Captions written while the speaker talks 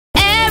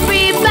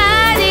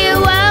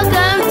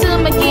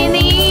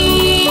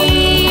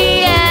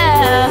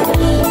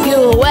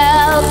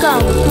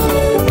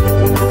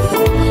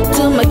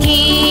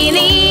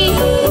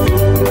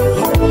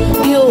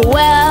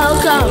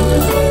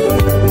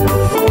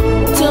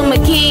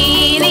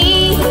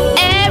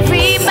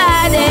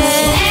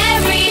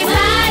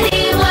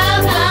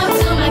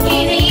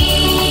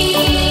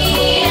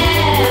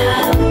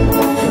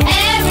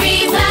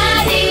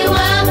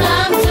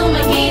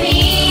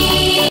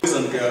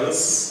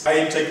students,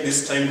 I take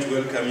this time to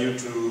welcome you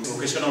to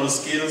Vocational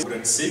Skills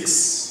Grade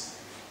 6.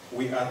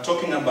 We are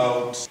talking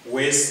about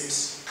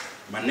waste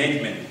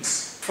management.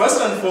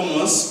 First and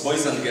foremost,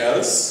 boys and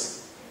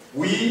girls,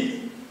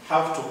 we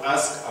have to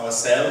ask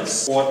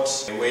ourselves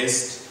what a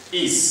waste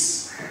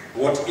is.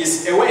 What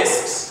is a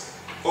waste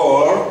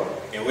or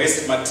a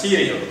waste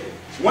material?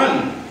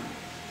 One,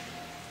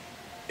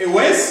 a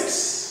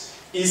waste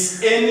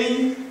is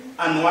any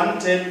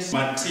unwanted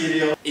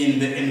material in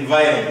the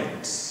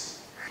environment.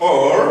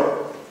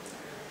 Or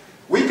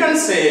we can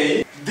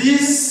say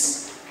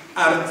these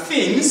are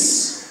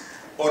things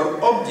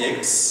or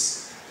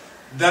objects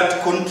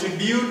that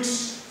contribute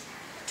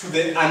to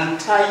the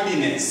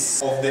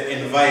untidiness of the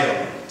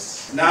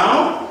environment.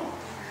 Now,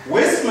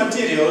 waste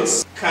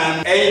materials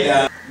can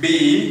either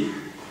be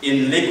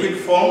in liquid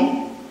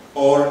form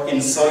or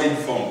in solid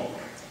form.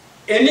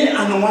 Any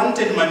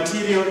unwanted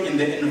material in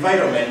the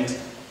environment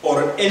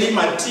or any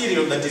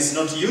material that is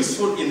not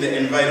useful in the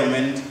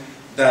environment,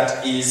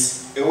 that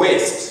is a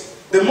waste.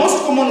 The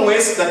most common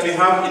waste that we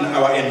have in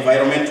our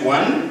environment,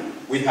 one,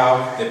 we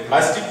have the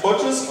plastic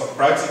bottles or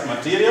plastic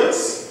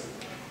materials.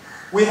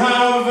 We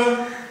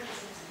have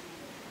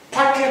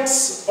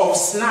packets of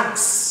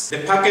snacks, the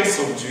packets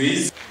of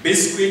juice,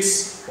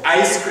 biscuits,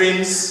 ice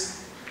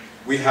creams.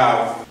 We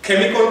have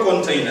chemical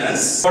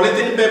containers,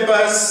 polythene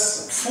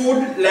papers,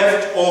 food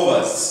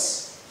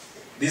leftovers.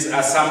 These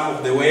are some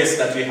of the waste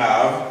that we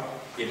have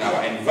in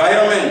our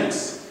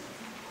environment.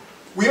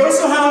 We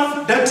also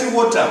have dirty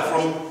water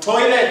from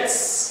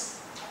toilets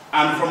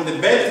and from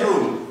the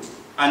bedroom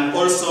and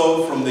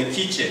also from the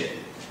kitchen.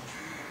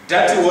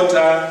 Dirty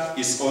water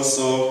is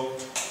also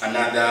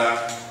another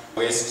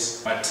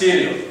waste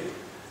material.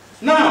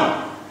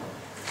 Now,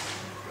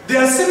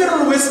 there are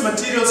several waste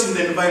materials in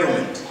the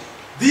environment.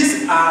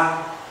 These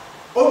are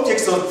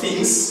objects or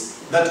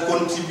things that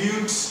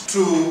contribute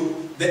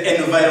to the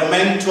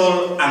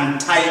environmental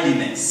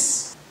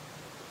untidiness.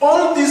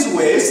 All these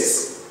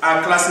wastes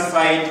are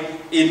classified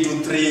into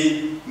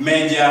three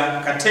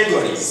major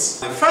categories.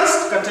 The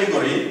first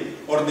category,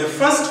 or the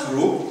first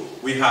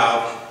group, we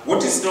have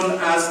what is known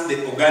as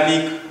the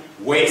organic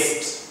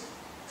waste.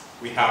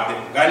 We have the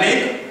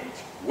organic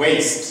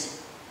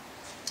waste.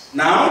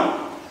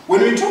 Now,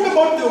 when we talk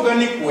about the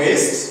organic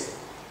waste,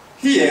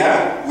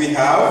 here we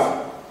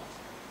have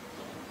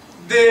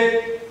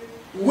the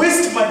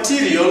waste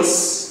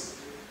materials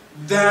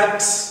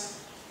that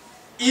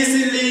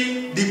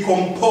easily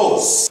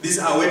decompose. These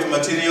are waste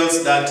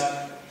materials that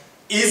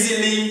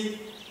easily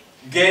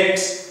get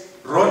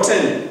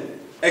rotten.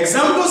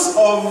 Examples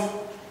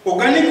of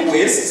organic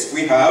wastes,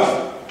 we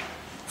have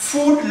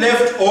food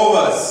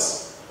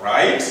leftovers,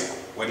 right?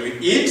 When we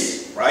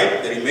eat,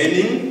 right, the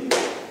remaining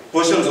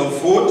portions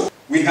of food.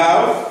 We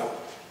have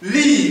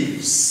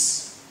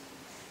leaves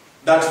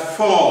that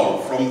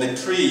fall from the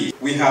tree.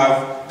 We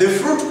have the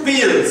fruit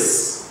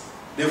peels,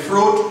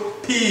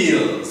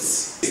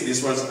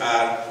 These ones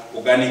are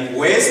organic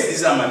waste.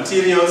 These are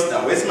materials, the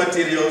waste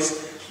materials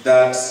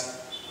that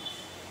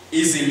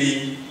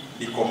easily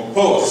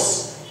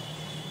decompose.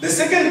 The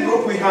second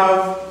group, we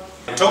have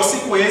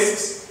toxic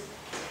waste,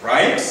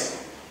 right?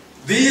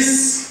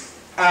 These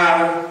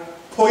are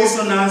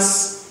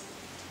poisonous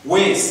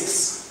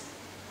wastes.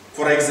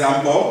 For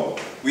example,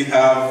 we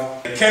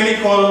have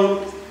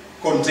chemical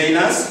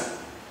containers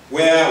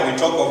where we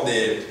talk of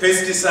the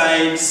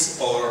pesticides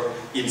or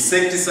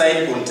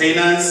insecticide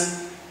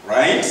containers,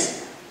 right?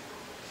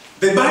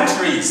 The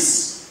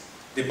batteries,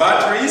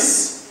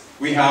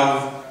 we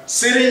have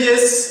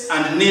syringes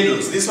and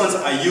needles. These ones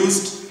are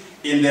used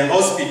in the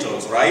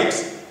hospitals, right,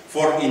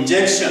 for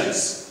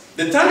injections.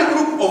 The third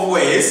group of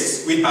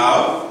waste, we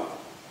have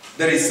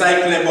the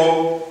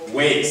recyclable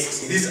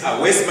waste. These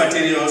are waste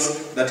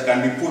materials that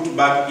can be put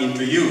back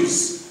into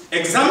use.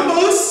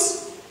 Examples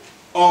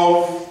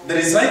of the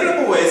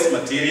recyclable waste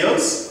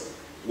materials,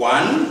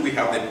 one, we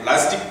have the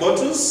plastic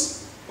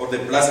bottles or the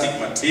plastic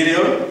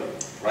material,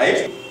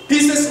 right?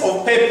 Pieces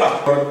of paper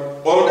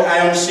or old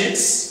iron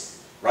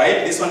sheets,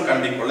 right? This one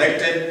can be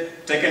collected,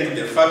 taken to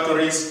the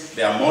factories,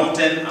 they are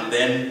molten, and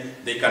then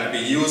they can be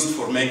used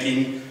for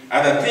making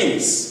other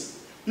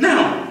things.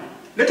 Now,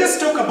 let us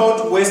talk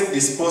about waste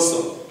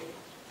disposal.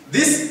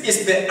 This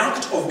is the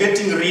act of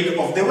getting rid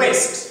of the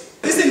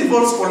waste. This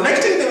involves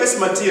collecting the waste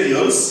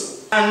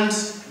materials and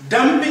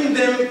dumping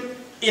them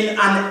in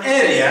an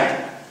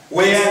area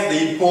where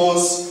they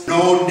pose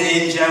no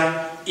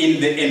danger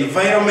in the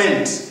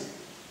environment.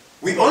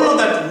 We all know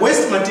that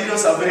waste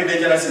materials are very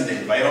dangerous in the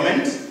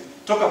environment.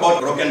 Talk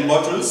about broken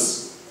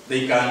bottles.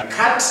 They can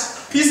cut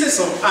pieces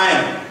of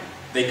iron.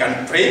 They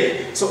can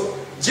break. So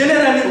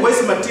generally,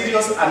 waste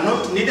materials are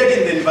not needed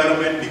in the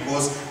environment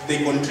because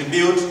they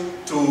contribute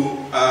to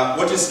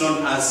what is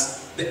known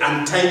as the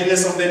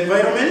untidiness of the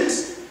environment.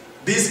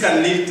 This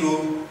can lead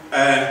to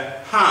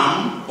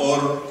harm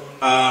or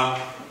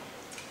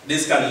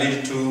this can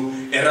lead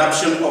to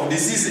eruption of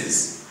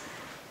diseases.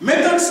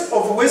 Methods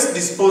of waste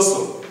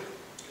disposal.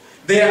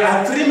 There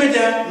are three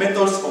major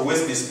methods of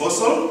waste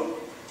disposal,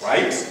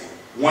 right?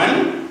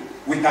 One,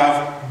 we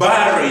have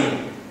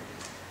burying.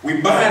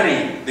 We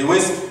bury the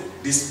waste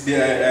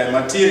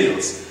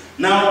materials.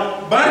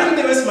 Now, burying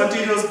the waste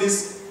materials,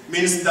 this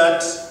means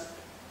that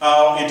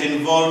it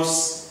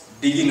involves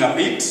digging a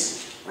pit,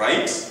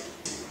 right?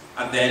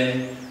 And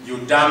then you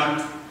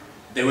dump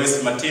the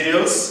waste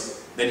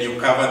materials, then you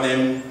cover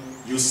them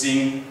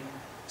using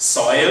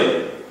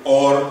soil,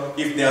 or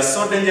if they are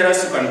so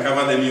dangerous, you can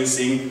cover them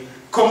using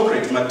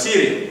concrete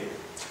material.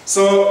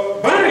 So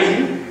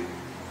burying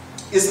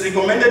is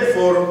recommended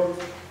for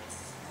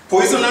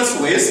poisonous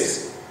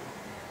waste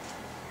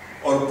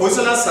or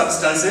poisonous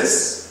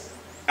substances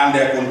and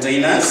their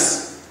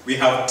containers. We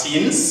have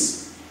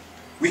tins,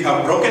 we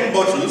have broken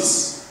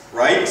bottles,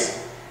 right?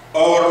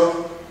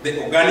 Or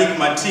the organic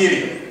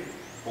material.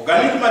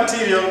 Organic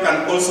material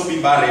can also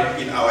be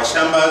buried in our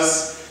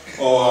chambers,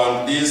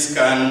 or this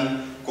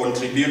can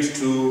contribute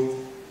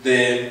to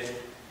the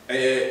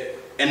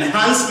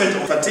enhancement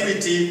of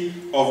fertility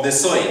of the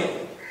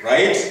soil,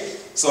 right?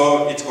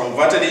 So it's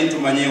converted into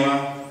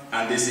manure,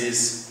 and this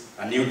is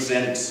a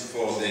nutrient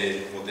for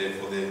the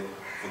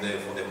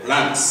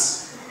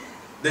plants.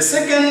 The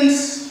second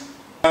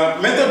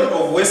method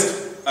of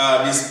waste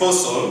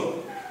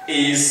disposal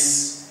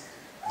is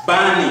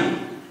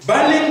burning.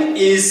 Burning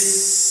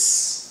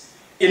is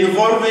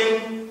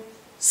involving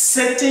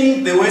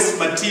setting the waste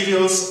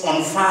materials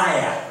on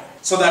fire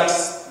so that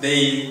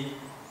they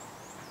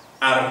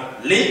are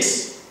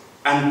lit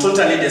and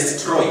totally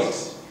destroyed.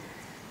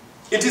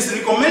 It is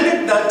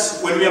recommended that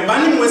when we are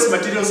burning waste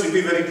materials, we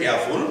be very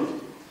careful.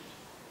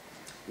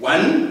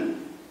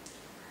 One,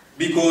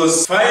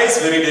 because fire is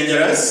very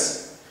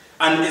dangerous,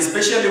 and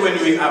especially when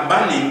we are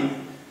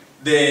burning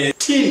the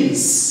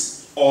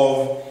tins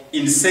of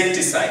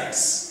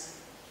insecticides.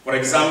 For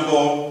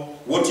example,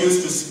 what you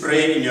used to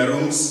spray in your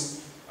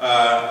rooms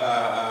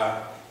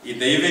in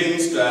the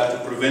evenings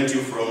to prevent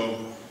you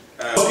from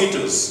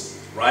mosquitoes,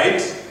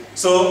 right?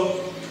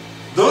 So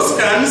those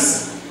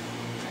cans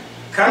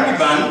can be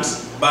burned,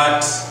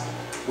 but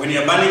when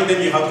you're burning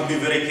them, you have to be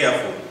very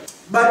careful.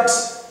 But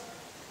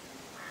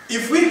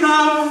if we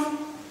have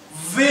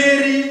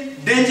very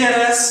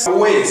dangerous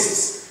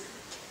wastes,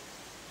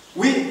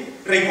 we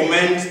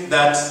recommend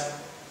that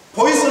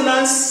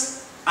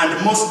poisonous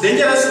and most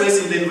dangerous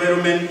waste in the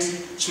environment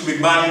should be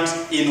burned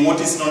in what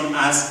is known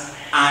as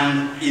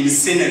an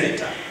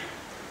incinerator.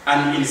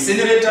 An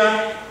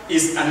incinerator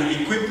is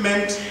an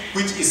equipment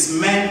which is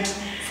meant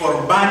for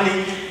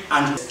burning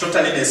and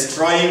totally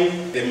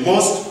destroying the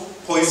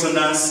most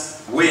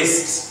poisonous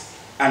waste.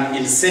 An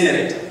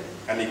incinerator,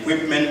 an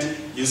equipment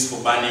used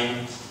for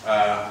burning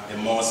the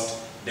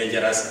most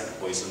dangerous and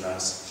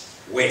poisonous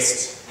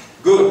waste.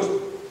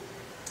 Good.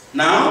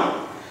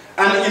 Now,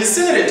 an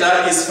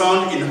incinerator is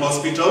found in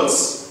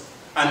hospitals.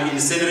 An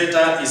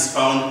incinerator is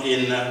found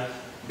in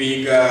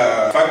big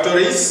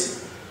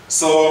factories.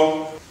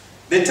 So,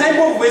 the type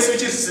of waste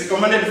which is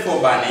recommended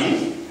for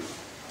burning,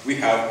 we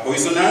have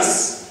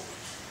poisonous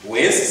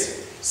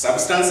waste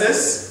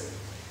substances,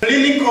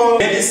 clinical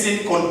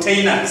medicine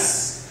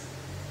containers,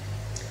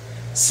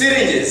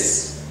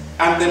 syringes,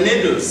 and the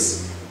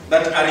needles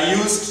that are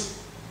used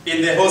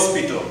in the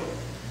hospital.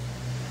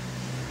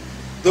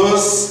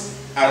 Those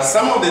are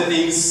some of the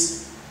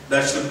things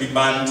that should be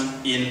burned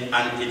in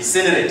an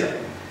incinerator.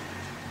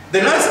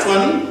 The last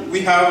one,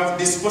 we have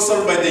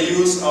disposal by the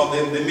use of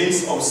the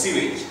means of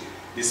sewage.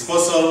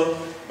 Disposal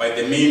by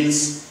the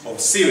means of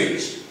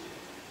sewage.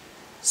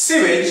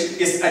 Sewage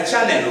is a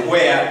channel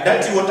where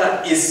dirty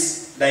water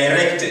is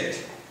directed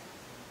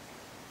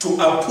to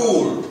a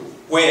pool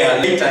where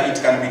later it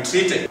can be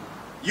treated.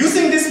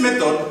 Using this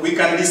method, we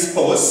can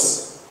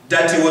dispose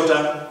dirty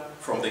water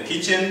from the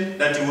kitchen,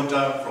 dirty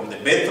water from the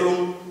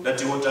bathroom,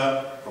 dirty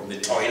water from the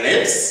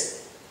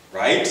toilets,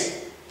 right?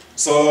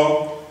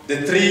 So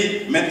the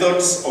three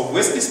methods of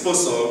waste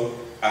disposal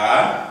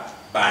are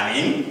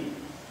burning,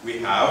 we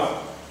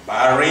have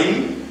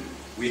burying,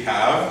 we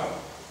have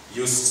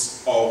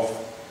use of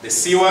the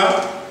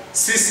sewer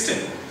system.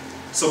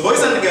 So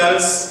boys and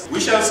girls, we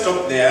shall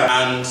stop there,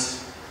 and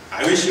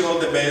I wish you all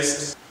the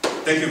best.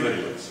 Thank you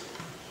very much.